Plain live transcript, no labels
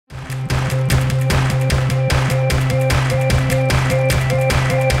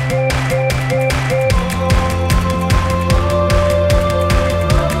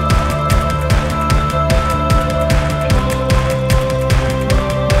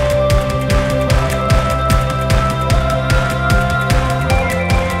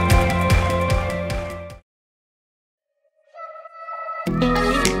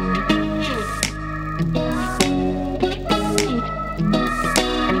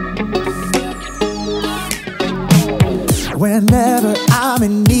Whenever I'm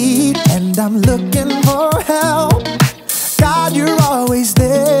in need and I'm looking for help, God, you're always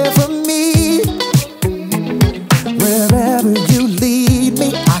there for me. Wherever you lead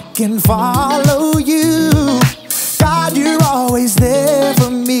me, I can follow you. God, you're always there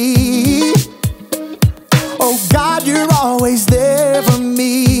for me. Oh, God, you're always there for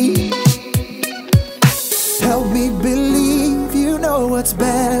me. Help me believe you know what's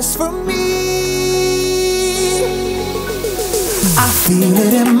best for me. I feel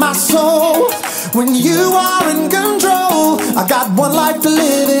it in my soul when you are in control. I got one life to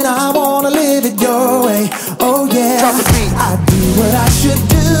live and I wanna live it your way. Oh yeah, I do what I should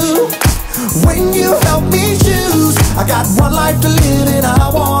do when you help me choose. I got one life to live and I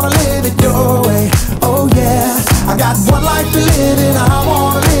wanna live it your way. Oh yeah, I got one life to live and I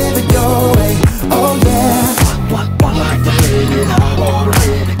wanna live it your way. Oh yeah, one life to live and I wanna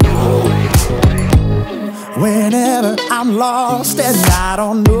live it your way. Whenever I'm lost and I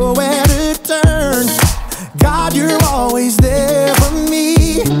don't know where to turn, God, you're always there for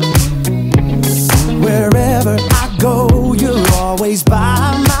me. Wherever I go, you're always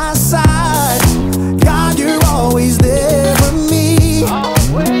by my side. God, you're always there for me. Oh,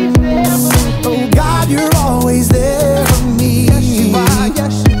 God, you're always there for me.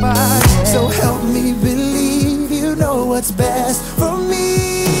 Yes, you are. So help me believe you know what's best for me.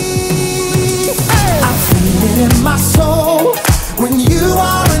 I feel it in my soul when you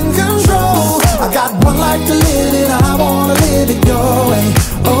are in control. I got one life to live and I wanna live it your way.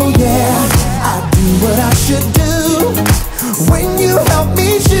 Oh yeah, I do what I should do when you help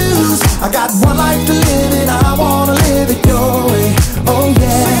me choose. I got one life to live and I wanna live it your way. Oh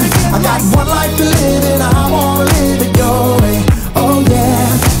yeah, I got one life to live and I wanna live it your way. Oh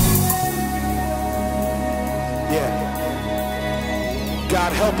yeah. Yeah.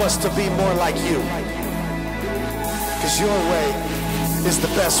 God, help us to be more like you, 'cause your way is the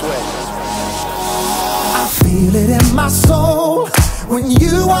best way. I feel it in my soul when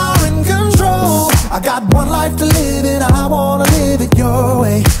you are in control. I got one life to live and I wanna live it your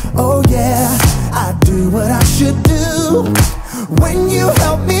way. Oh yeah, I do what I should do when you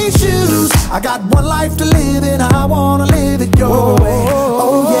help me choose. I got one life to live and I wanna live it your way.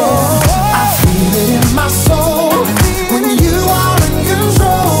 Oh yeah, I feel it in my soul when you are in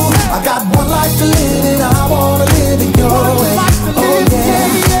control. I got one life to live and I wanna live it your way. Oh yeah,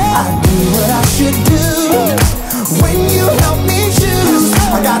 I do what I should do when you help me choose.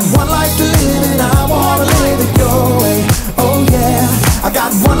 I got one life to live and I wanna live it your way. Oh yeah, I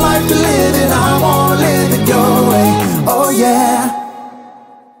got one life to live and I wanna live it your way. Oh yeah.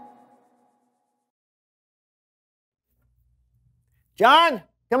 John,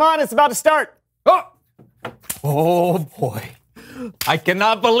 come on, it's about to start. Oh boy. I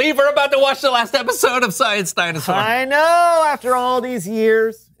cannot believe we're about to watch the last episode of Science Dinosaur. I know, after all these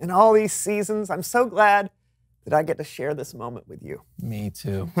years and all these seasons, I'm so glad that I get to share this moment with you. Me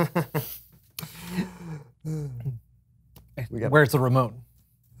too. Where's the remote?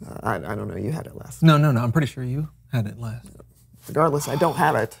 I don't know, you had it last. No, I'm pretty sure you had it last. Regardless, I don't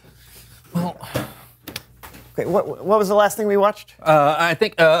have it. Well, okay, what was the last thing we watched? I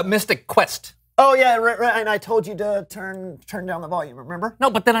think Mystic Quest. Oh yeah, right, and I told you to turn down the volume, remember?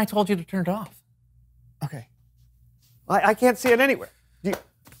 No, but then I told you to turn it off. Okay. I can't see it anywhere.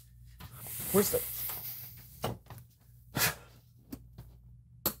 Where's the...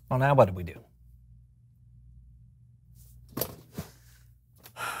 Well, now what do we do?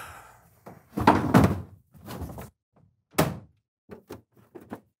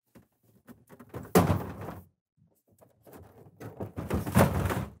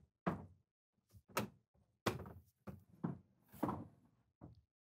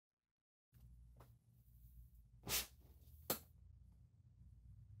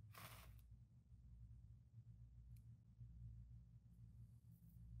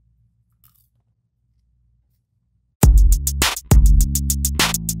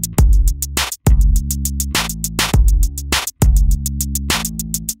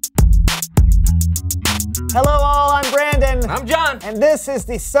 Hello all, I'm Brandon. I'm John. And this is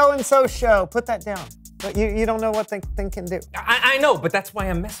the So-and-So Show. Put that down. But you don't know what the thing can do. I know, but that's why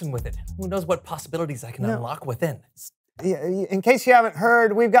I'm messing with it. Who knows what possibilities I can unlock within. In case you haven't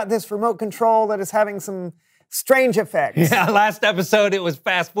heard, we've got this remote control that is having some strange effects. Yeah, last episode it was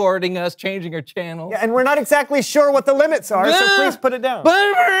fast forwarding us, changing our channel. Yeah, and we're not exactly sure what the limits are, so please put it down.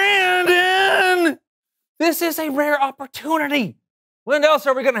 But Brandon, this is a rare opportunity. When else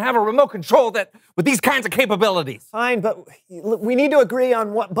are we going to have a remote control with these kinds of capabilities? Fine, but we need to agree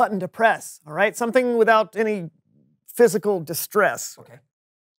on what button to press, all right? Something without any physical distress. Okay.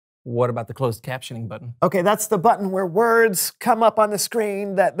 What about the closed captioning button? Okay, that's the button where words come up on the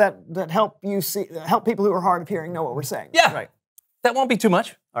screen that help you see, help people who are hard of hearing know what we're saying. Yeah. Right. That won't be too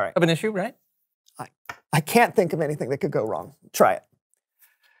much All right. of an issue, right? I can't think of anything that could go wrong. Try it.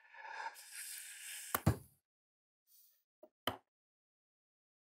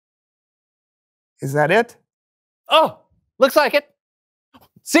 Is that it? Oh, looks like it.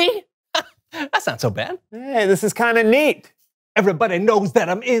 See? That's not so bad. Hey, this is kind of neat. Everybody knows that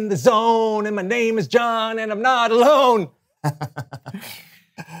I'm in the zone, and my name is John, and I'm not alone.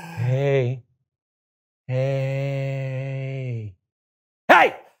 Hey. Hey.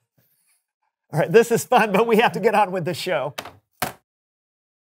 Hey! All right, this is fun, but we have to get on with the show.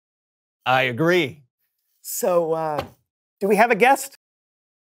 I agree. So, do we have a guest?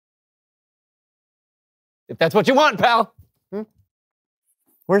 If that's what you want, pal.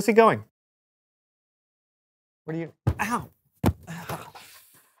 Where's he going? What are you? Ow.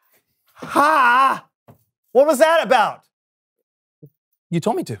 Ha! What was that about? You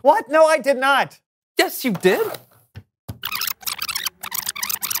told me to. What? No, I did not. Yes, you did.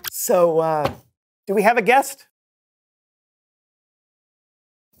 So, do we have a guest?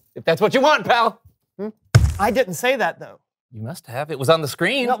 If that's what you want, pal. I didn't say that, though. You must have. It was on the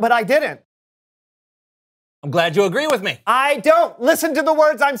screen. No, but I didn't. I'm glad you agree with me. I don't. Listen to the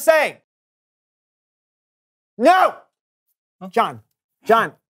words I'm saying. No! Huh?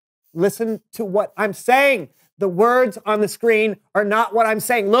 John, listen to what I'm saying. The words on the screen are not what I'm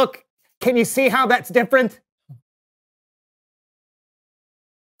saying. Look, can you see how that's different?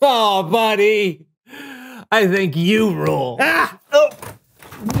 Oh, buddy. I think you rule. Ah! Oh.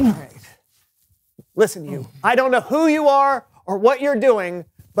 All right. Listen, you. I don't know who you are or what you're doing,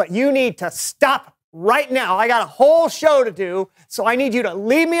 but you need to stop right now. I got a whole show to do, so I need you to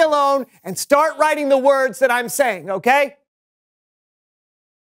leave me alone and start writing the words that I'm saying, okay?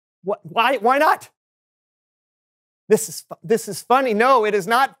 Why not? This is funny. No, it is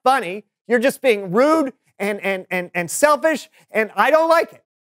not funny. You're just being rude and selfish, and I don't like it.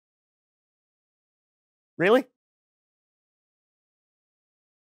 Really?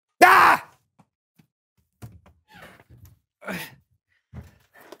 Ah!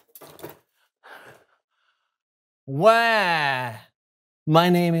 Wow. My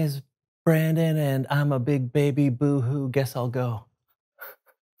name is Brandon, and I'm a big baby boo-hoo. Guess I'll go.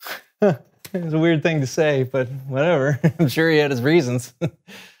 It's a weird thing to say, but whatever. I'm sure he had his reasons.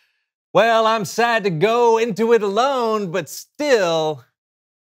 Well, I'm sad to go into it alone, but still,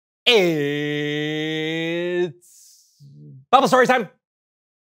 it's Bible story time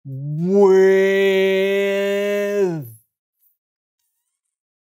with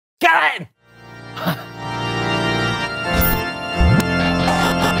Kevin.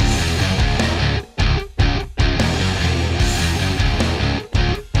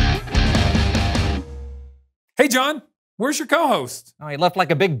 Hey, John, where's your co-host? Oh, he left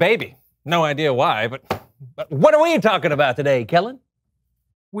like a big baby. No idea why, but what are we talking about today, Kellen?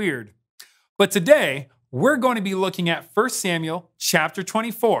 Weird. But today, we're going to be looking at 1 Samuel chapter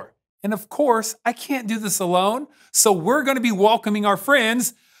 24. And of course, I can't do this alone, so we're going to be welcoming our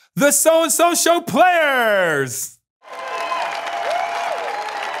friends, the So-and-So Show players.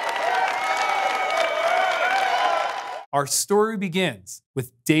 Our story begins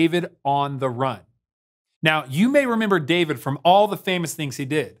with David on the run. Now, you may remember David from all the famous things he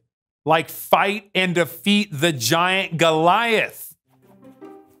did, like fight and defeat the giant Goliath.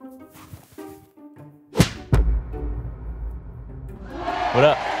 What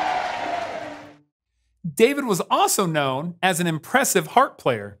up? David was also known as an impressive harp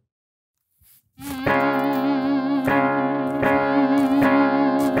player.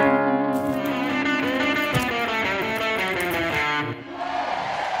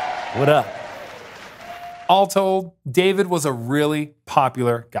 What up? All told, David was a really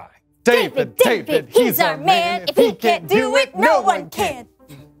popular guy. David, he's our man. If he can't do it, no one can.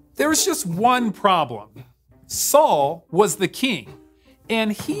 There was just one problem. Saul was the king,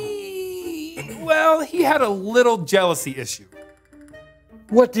 and he had a little jealousy issue.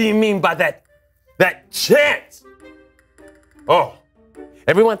 What do you mean by that chant? Oh,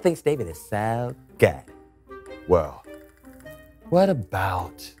 everyone thinks David is so good. Well, what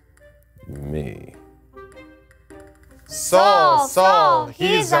about me? Saul,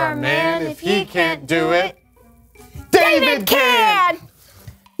 he's our man. If he can't do it, David can.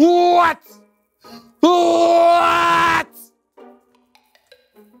 What? What?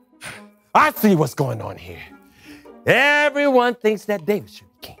 I see what's going on here. Everyone thinks that David should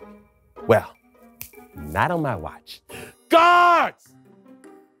be king. Well, not on my watch. Guards!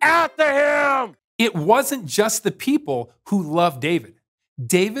 After him! It wasn't just the people who loved David.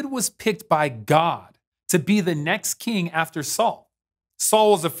 David was picked by God to be the next king after Saul.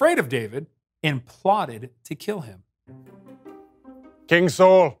 Saul was afraid of David and plotted to kill him. King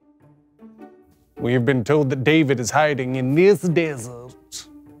Saul, we've been told that David is hiding in this desert.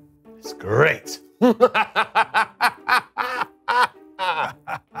 It's great.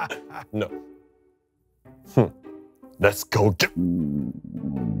 No. Let's go get...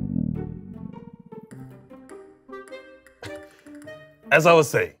 As I was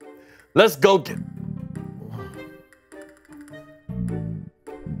saying, let's go get...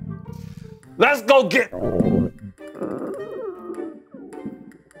 Let's go get...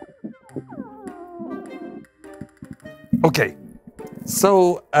 Okay,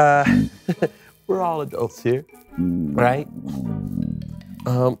 so, we're all adults here, right?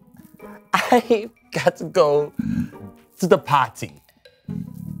 I got to go to the potty.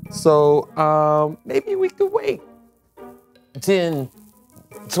 So, maybe we could wait 10,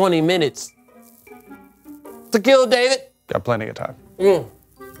 20 minutes to kill David. Got plenty of time.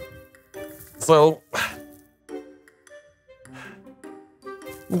 So,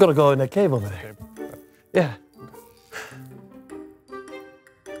 I'm gonna go in that cave over there. Yeah.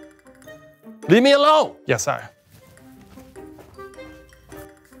 Leave me alone. Yes, sire.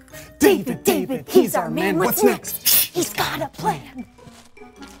 David, David, he's our man. What's next? He's got a plan.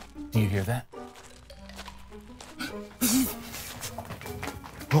 Do you hear that?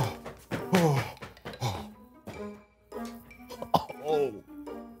 Whoa!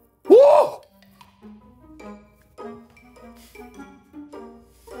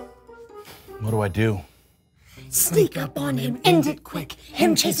 What do I do? Sneak up on him, end it quick.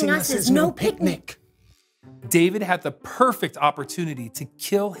 Him chasing us is no picnic. David had the perfect opportunity to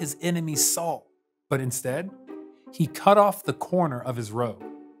kill his enemy Saul, but instead, he cut off the corner of his robe.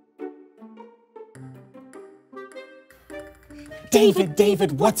 David,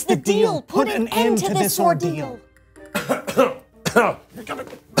 David, what's the deal? Put an end to this ordeal.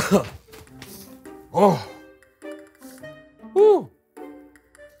 Oh. Ooh.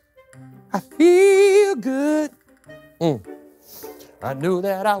 I feel good. I knew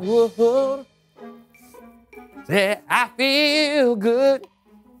that I would. Yeah, I feel good.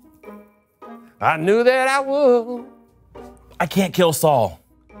 I knew that I would. I can't kill Saul.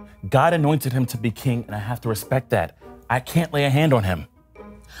 God anointed him to be king, and I have to respect that. I can't lay a hand on him.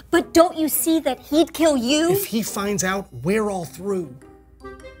 But don't you see that he'd kill you? If he finds out, we're all through.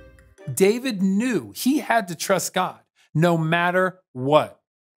 David knew he had to trust God no matter what.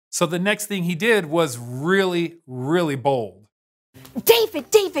 So the next thing he did was really, really bold. David,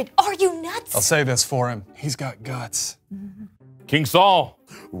 David, are you nuts? I'll say this for him. He's got guts. King Saul.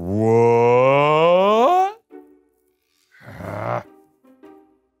 What?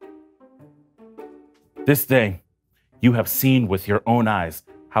 This day, you have seen with your own eyes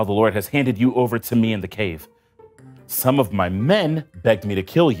how the Lord has handed you over to me in the cave. Some of my men begged me to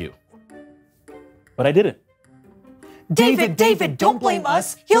kill you, but I didn't. David, David, don't blame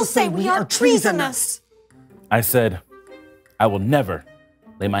us. He'll say we are treasonous. I said, I will never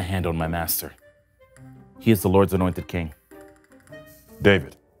lay my hand on my master. He is the Lord's anointed king.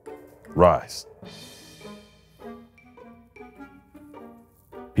 David, rise.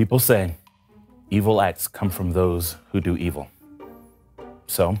 People say evil acts come from those who do evil.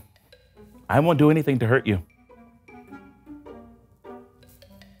 So, I won't do anything to hurt you.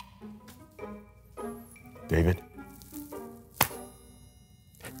 David,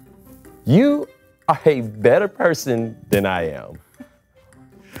 you are a better person than I am.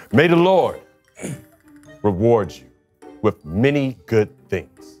 May the Lord reward you with many good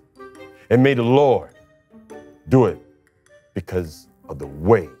things. And may the Lord do it because of the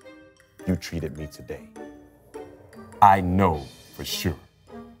way you treated me today. I know for sure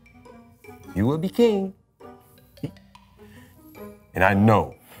you will be king. And I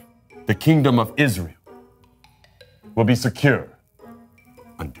know the kingdom of Israel will be secure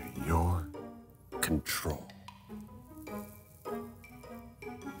under your control.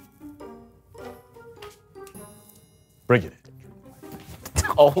 Bring it in.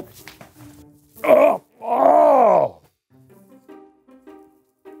 Oh. Oh. Oh.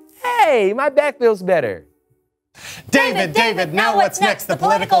 Hey, my back feels better. David, now what's next? The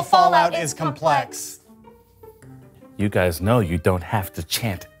political fallout is complex. You guys know you don't have to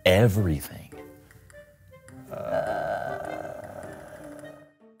chant everything.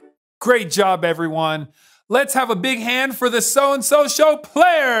 Great job, everyone. Let's have a big hand for the So-and-So Show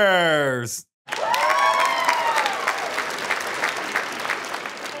players.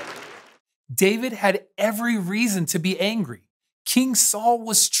 David had every reason to be angry. King Saul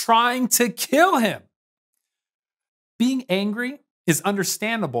was trying to kill him. Being angry is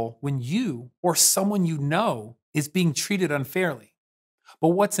understandable when you or someone you know is being treated unfairly. But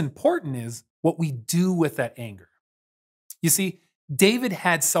what's important is what we do with that anger. You see, David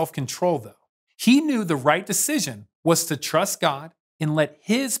had self-control though. He knew the right decision was to trust God and let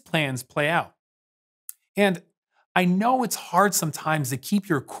his plans play out. And I know it's hard sometimes to keep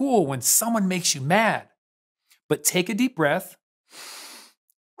your cool when someone makes you mad, but take a deep breath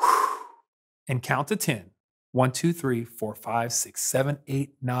and count to 10. 1, 2, 3, 4, 5, 6, 7,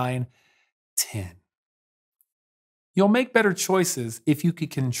 8, 9, 10. You'll make better choices if you could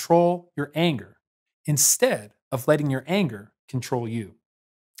control your anger instead of letting your anger control you.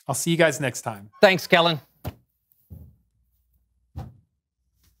 I'll see you guys next time. Thanks, Kellen.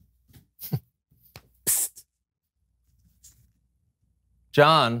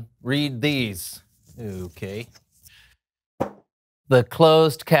 John, read these. Okay. The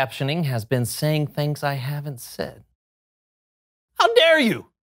closed captioning has been saying things I haven't said. How dare you?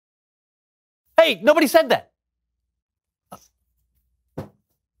 Hey, nobody said that.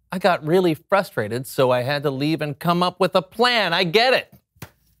 I got really frustrated, so I had to leave and come up with a plan. I get it.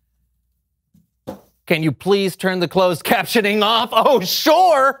 Can you please turn the closed captioning off? Oh,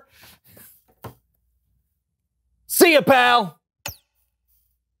 sure. See ya, pal.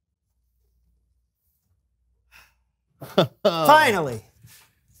 Finally.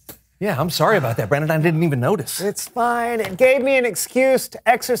 Yeah, I'm sorry about that, Brandon. I didn't even notice. It's fine. It gave me an excuse to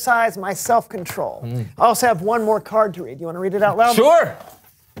exercise my self-control. I also have one more card to read. You want to read it out loud? Sure.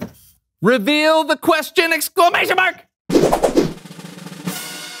 Reveal the question, exclamation mark.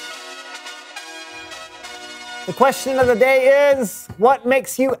 The question of the day is, what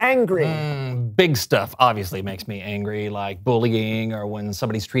makes you angry? Big stuff obviously makes me angry, like bullying or when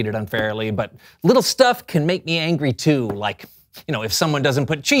somebody's treated unfairly, but little stuff can make me angry too, like, if someone doesn't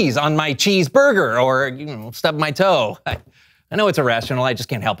put cheese on my cheeseburger or, stub my toe. I know it's irrational, I just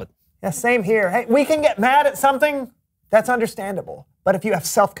can't help it. Yeah, same here. Hey, we can get mad at something, that's understandable. But if you have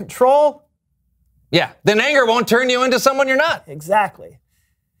self-control... Yeah, then anger won't turn you into someone you're not. Exactly.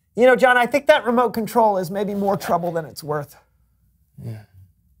 John, I think that remote control is maybe more trouble than it's worth. Yeah.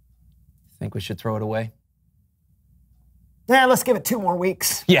 Think we should throw it away? Yeah, let's give it 2 more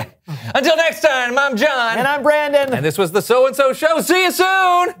weeks. Yeah. Until next time, I'm John. And I'm Brandon. And this was the So-and-So Show. See you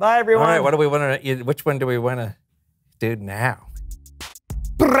soon. Bye, everyone. All right, what do we want to? Which one do we want to do now?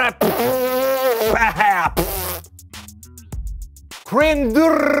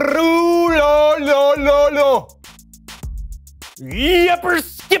 Crindurulololo. Yippers,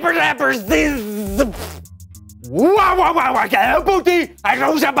 skipper lappers, this. Wow, wow, wow, wow, booty. I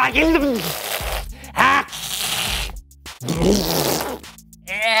know somebody. Ha